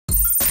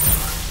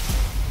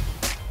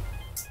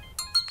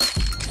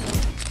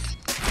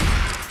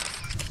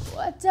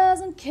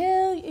doesn't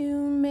kill you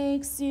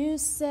makes you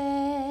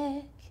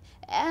sick.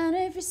 And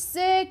if you're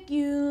sick,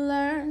 you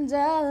learned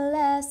a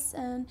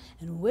lesson.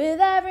 And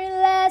with every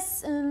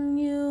lesson,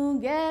 you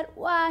get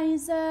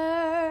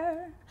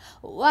wiser,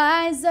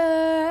 wiser.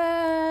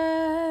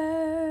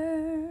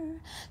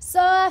 So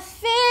I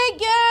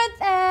figured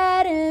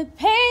that it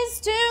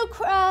pays to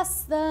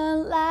cross the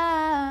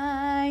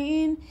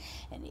line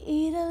and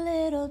eat a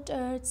little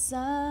dirt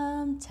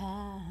sometimes.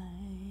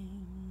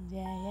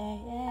 Yeah, yeah,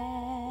 yeah.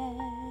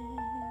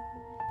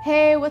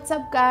 Hey, what's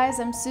up guys?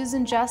 I'm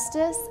Susan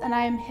Justice and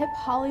I am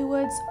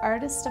HipHollywood's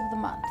Artist of the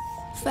Month.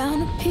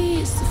 Found a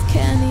piece of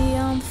candy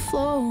on the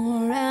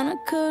floor and I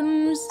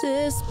couldn't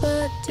resist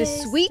but the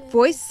sweet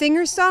voice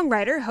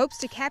singer-songwriter hopes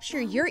to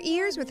capture your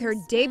ears with her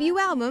debut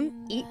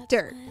album, Eat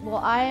Dirt. Well,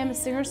 I am a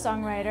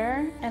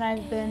singer-songwriter and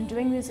I've been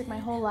doing music my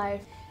whole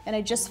life. And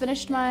I just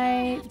finished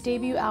my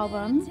debut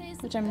album,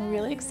 which I'm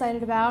really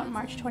excited about,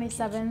 March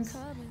 27th,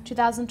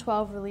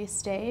 2012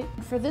 release date.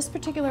 For this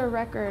particular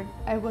record,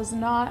 I was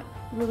not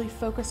really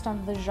focused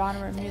on the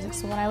genre of music,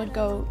 so when I would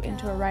go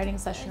into a writing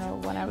session or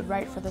when I would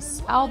write for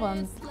this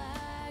album,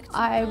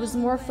 I was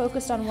more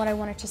focused on what I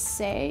wanted to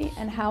say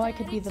and how I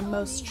could be the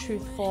most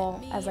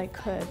truthful as I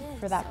could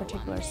for that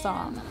particular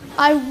song.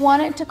 I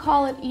wanted to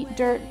call it Eat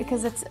Dirt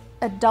because it's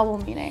a double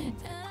meaning.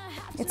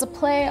 It's a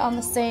play on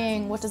the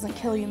saying, what doesn't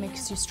kill you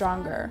makes you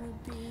stronger.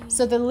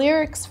 So the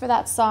lyrics for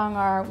that song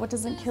are, what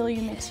doesn't kill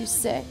you makes you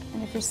sick,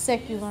 and if you're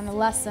sick you learn a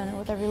lesson, and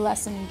with every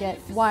lesson you get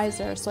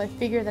wiser. So I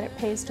figure that it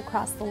pays to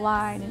cross the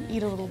line and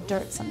eat a little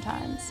dirt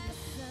sometimes.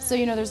 So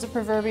you know, there's a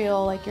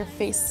proverbial, like your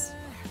face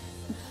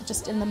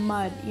just in the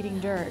mud eating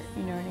dirt,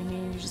 you know what I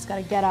mean? You just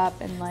gotta get up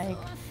and like,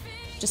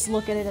 just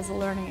look at it as a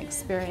learning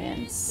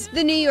experience.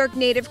 The New York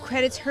native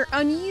credits her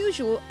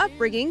unusual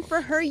upbringing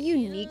for her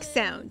unique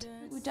sound.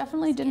 We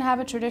definitely didn't have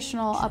a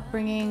traditional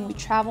upbringing. We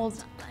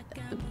traveled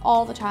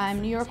all the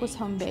time. New York was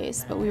home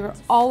base, but we were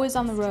always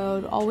on the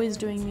road, always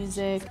doing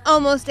music.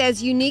 Almost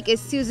as unique as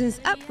Susan's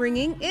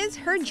upbringing is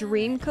her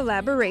dream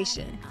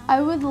collaboration.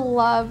 I would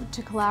love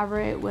to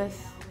collaborate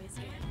with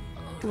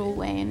Lil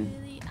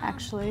Wayne,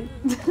 actually.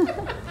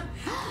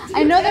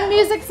 I know the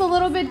music's a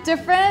little bit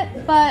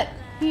different, but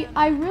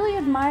I really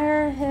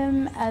admire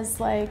him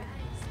as like,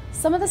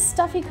 some of the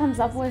stuff he comes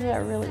up with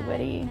are really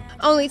witty.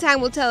 Only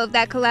time will tell if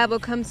that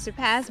collabo comes to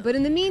pass, but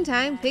in the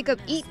meantime, pick up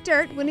Eat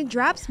Dirt when it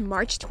drops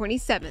March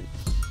 27th.